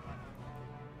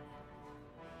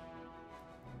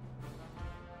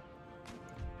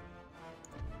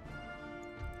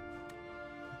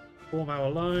 Form our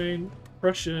line.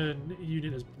 Prussian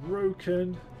unit is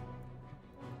broken.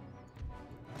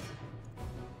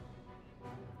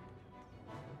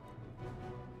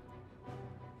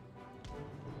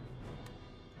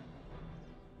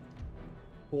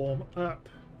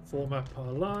 Form up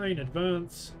our line,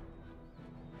 advance.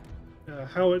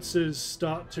 Howitzers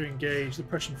start to engage the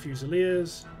Prussian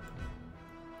Fusiliers.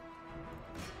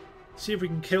 See if we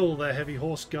can kill their heavy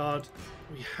horse guard.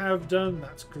 We have done,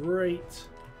 that's great.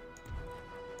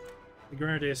 The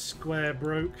Grenadier square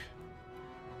broke.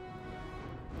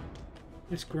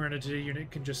 This Grenadier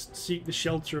unit can just seek the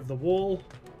shelter of the wall.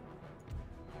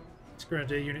 This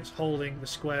Grenadier unit's holding the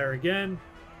square again.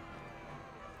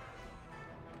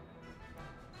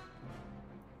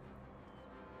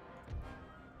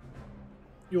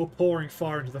 You're pouring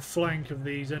fire into the flank of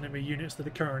these enemy units that are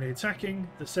currently attacking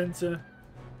the centre.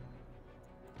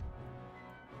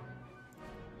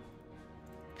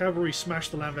 Cavalry smash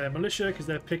the Landwehr militia because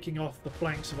they're picking off the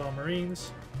flanks of our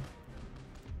marines.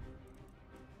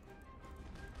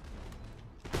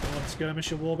 One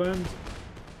skirmisher warband.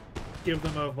 Give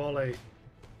them a volley.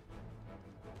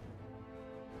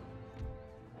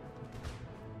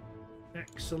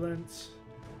 Excellent.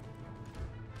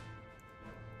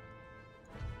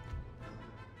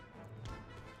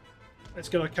 Let's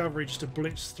get our cavalry just to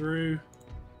blitz through.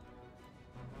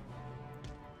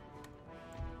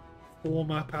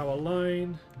 Form up our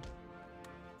line.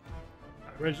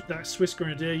 That Swiss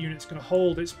Grenadier unit's going to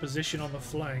hold its position on the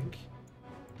flank.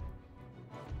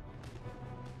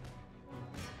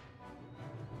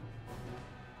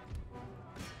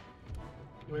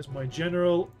 Where's my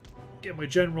general? Get my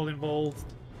general involved.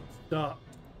 Start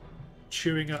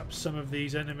chewing up some of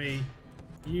these enemy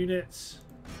units.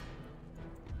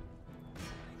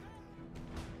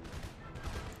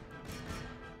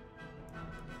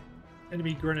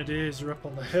 Enemy grenadiers are up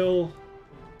on the hill.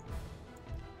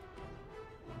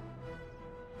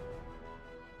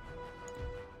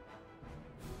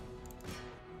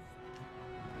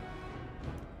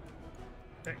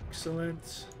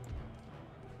 Excellent.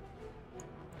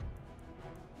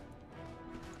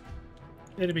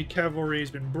 Enemy cavalry has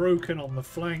been broken on the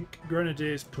flank.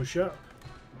 Grenadiers push up.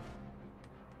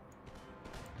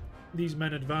 These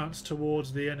men advance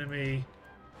towards the enemy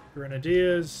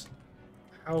grenadiers.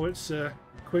 Howitzer,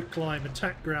 quick climb,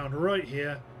 attack ground right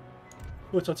here.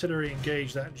 Foot artillery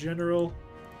engage that general.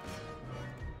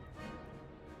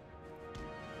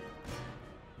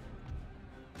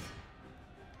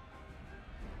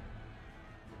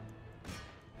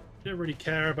 Don't really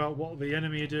care about what the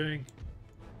enemy are doing.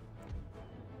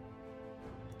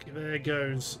 Okay, there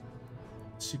goes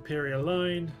superior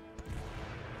line.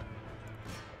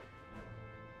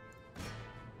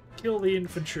 Kill the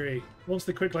infantry. Once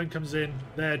the quick line comes in,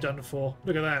 they're done for.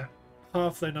 Look at that.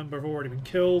 Half their number have already been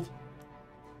killed.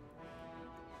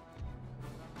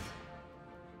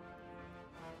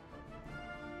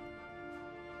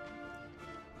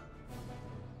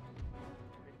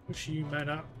 Push you men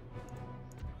up.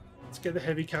 Let's get the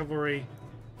heavy cavalry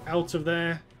out of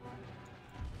there.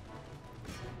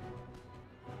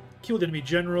 Kill the enemy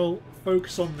general.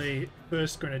 Focus on the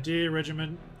 1st Grenadier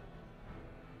Regiment.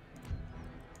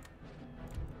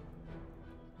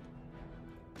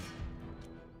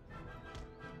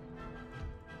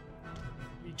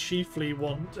 We chiefly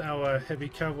want our heavy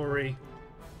cavalry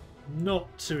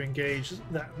not to engage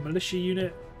that militia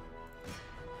unit.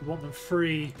 We want them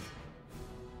free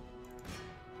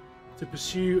to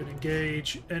pursue and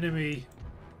engage enemy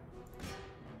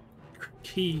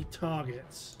key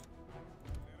targets.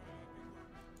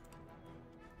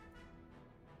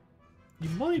 You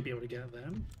might be able to get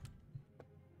them.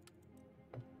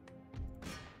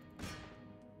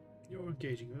 You're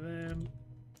engaging them.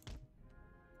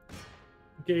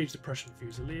 Engage the Prussian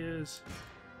Fusiliers.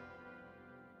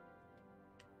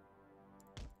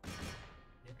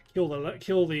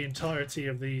 Kill the entirety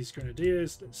of these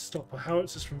grenadiers. Let's stop the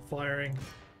howitzers from firing.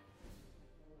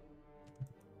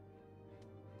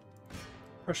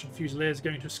 Prussian Fusiliers are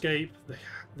going to escape.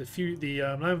 The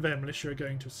Landwehr militia are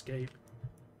going to escape.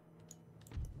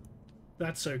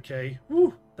 That's okay.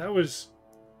 Woo! That was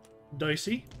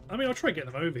dicey. I mean, I'll try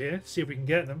getting them over here, see if we can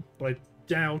get them, but I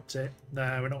doubt it. No,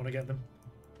 we're not going to get them.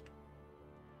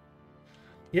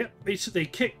 Yep, they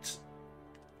kicked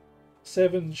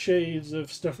 7 shades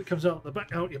of stuff that comes out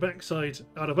your backside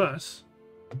out of us.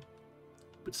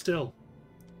 But still,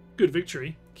 good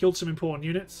victory. Killed some important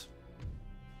units.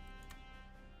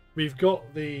 We've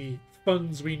got the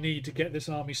funds we need to get this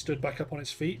army stood back up on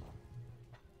its feet.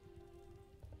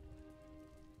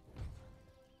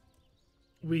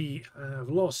 We have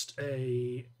lost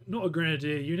not a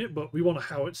grenadier unit, but we want a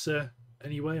howitzer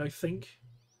anyway, I think.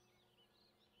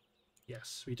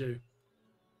 Yes, we do.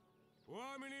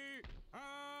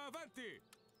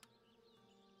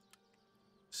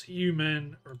 So you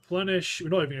men replenish. We're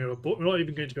not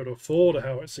even going to be able to afford a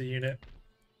howitzer unit.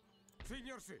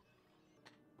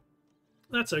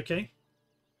 That's okay.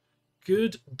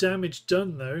 Good damage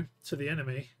done though to the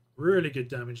enemy. Really good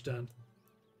damage done.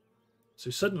 So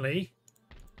suddenly,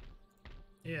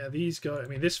 yeah, these guys. I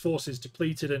mean, this force is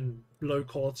depleted and low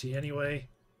quality anyway.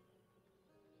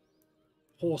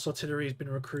 Horse artillery has been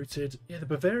recruited. Yeah, the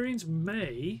Bavarians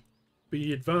may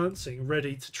be advancing,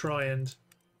 ready to try and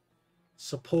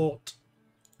support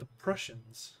the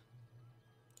Prussians.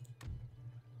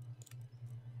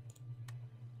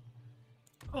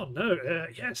 Oh no,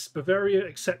 yes, Bavaria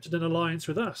accepted an alliance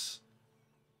with us.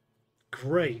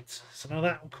 Great. So now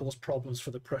that will cause problems for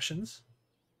the Prussians.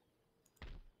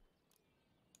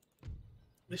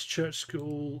 This church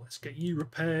school, let's get you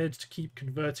repaired to keep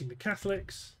converting the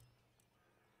Catholics.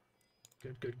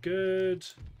 Good, good, good.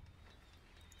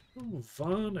 Oh,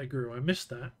 Varnagru, I missed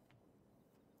that.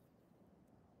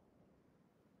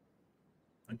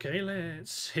 Okay,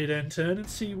 let's hit end turn and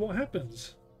see what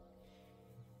happens.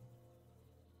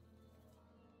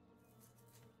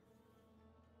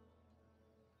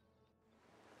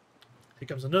 Here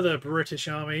comes another British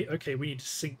army. Okay, we need to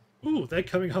sink. Ooh, they're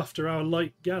coming after our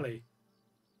light galley.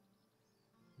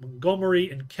 Montgomery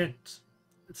and Kent.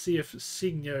 Let's see if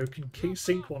Signo can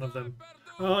sink one of them.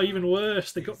 Oh, even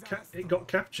worse. It got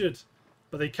captured,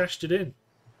 but they cashed it in.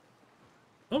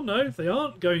 Oh no, they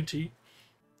aren't going to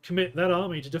commit that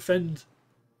army to defend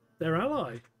their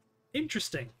ally.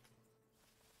 Interesting.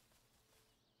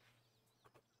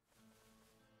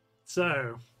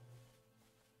 So,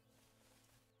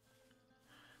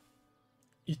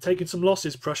 you've taken some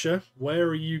losses, Prussia. Where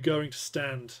are you going to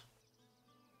stand?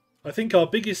 I think our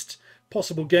biggest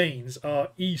possible gains are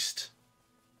east.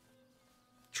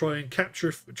 Try and catch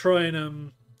a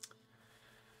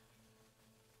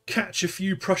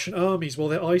few Prussian armies while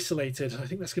they're isolated. I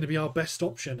think that's going to be our best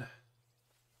option.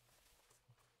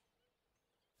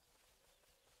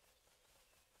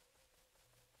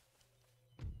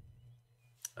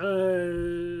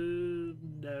 No.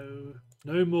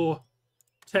 No more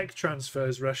tech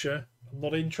transfers, Russia. I'm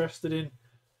not interested in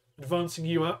advancing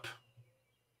you up.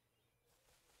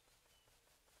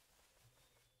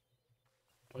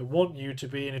 I want you to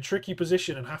be in a tricky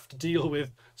position and have to deal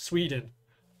with Sweden.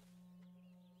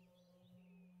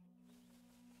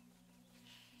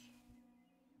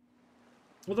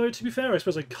 Although, to be fair, I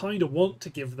suppose I kind of want to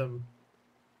give them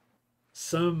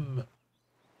some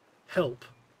help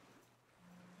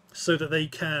so that they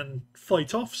can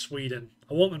fight off Sweden.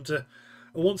 I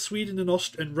want Sweden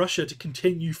and Russia to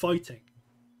continue fighting.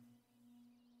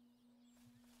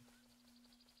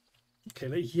 Okay,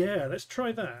 let's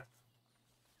try that.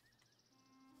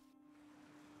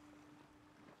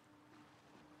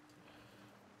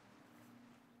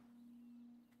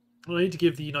 I need to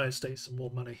give the United States some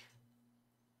more money.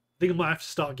 I think I might have to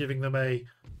start giving them a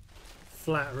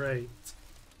flat rate.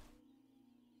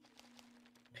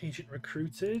 Agent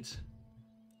recruited.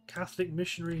 Catholic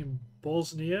missionary in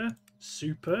Bosnia.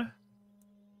 Super.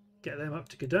 Get them up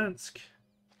to Gdansk.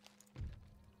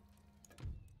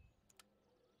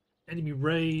 Enemy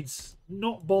raids.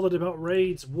 Not bothered about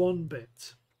raids one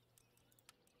bit.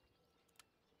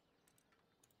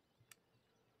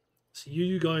 So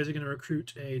you guys are going to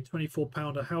recruit a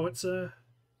 24-pounder howitzer.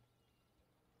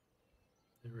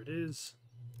 There it is.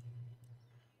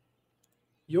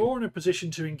 You're in a position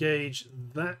to engage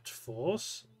that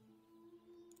force.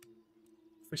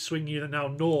 If we swing you now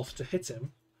north to hit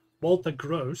him. Walter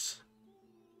Gross.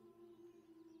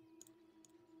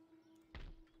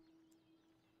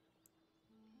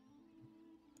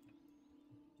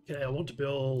 Okay, I want to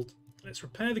build... Let's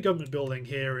repair the government building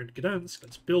here in Gdansk.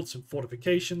 Let's build some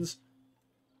fortifications.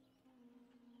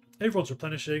 Everyone's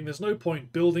replenishing. There's no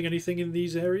point building anything in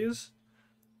these areas.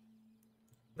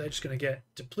 They're just going to get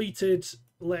depleted.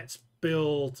 Let's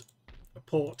build a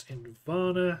port in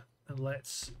Varna. And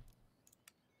let's...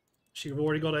 Actually, we've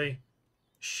already got a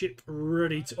ship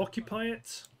ready to occupy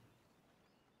it.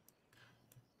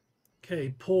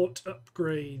 Okay, port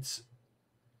upgrades.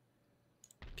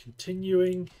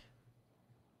 Continuing.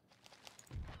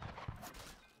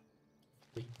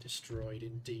 Fleet destroyed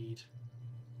indeed.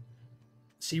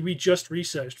 See, we just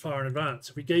researched far in advance.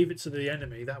 If we gave it to the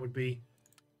enemy, that would be...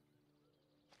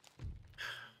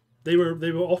 They were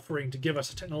offering to give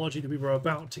us a technology that we were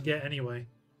about to get anyway.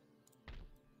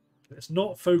 Let's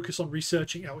not focus on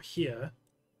researching out here.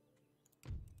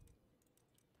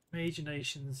 Major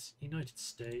nations, United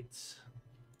States.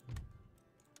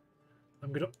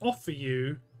 I'm going to offer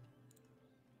you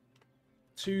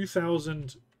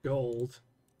 2,000 gold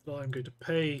that I'm going to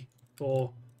pay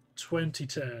for 20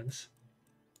 turns.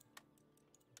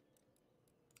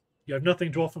 You have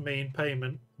nothing to offer me in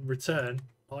payment. In return,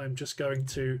 I'm just going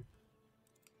to...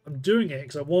 I'm doing it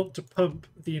because I want to pump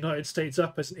the United States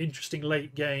up as an interesting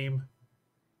late game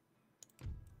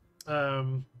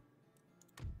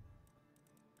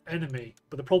enemy.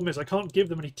 But the problem is I can't give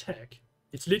them any tech.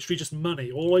 It's literally just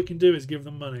money. All I can do is give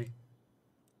them money.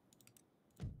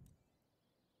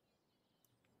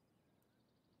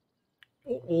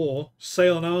 Or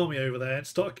sail an army over there and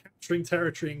start capturing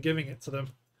territory and giving it to them.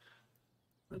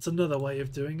 That's another way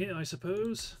of doing it, I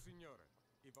suppose.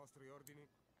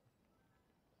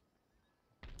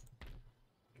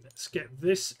 Let's get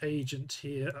this agent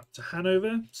here up to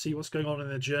Hanover. See what's going on in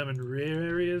the German rear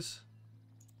areas.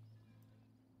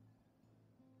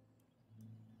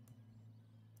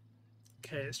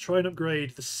 Okay, let's try and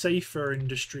upgrade the safer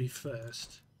industry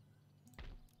first.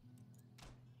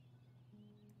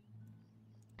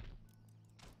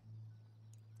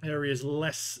 Areas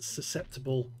less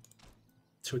susceptible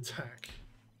to attack.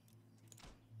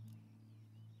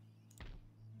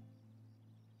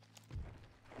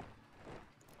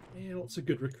 Yeah, lots of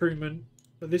good recruitment,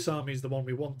 but this army is the one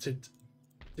we wanted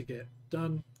to get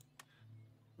done.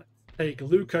 Let's take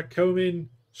Luka Komin,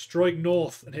 strike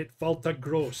north and hit Walter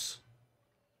Gross.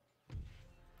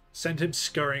 send him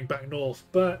scurrying back north.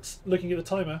 But looking at the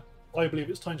timer, I believe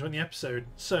it's time to end the episode.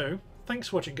 So, thanks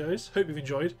for watching, guys. Hope you've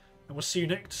enjoyed, and we'll see you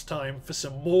next time for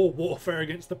some more warfare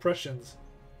against the Prussians.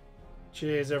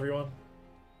 Cheers, everyone.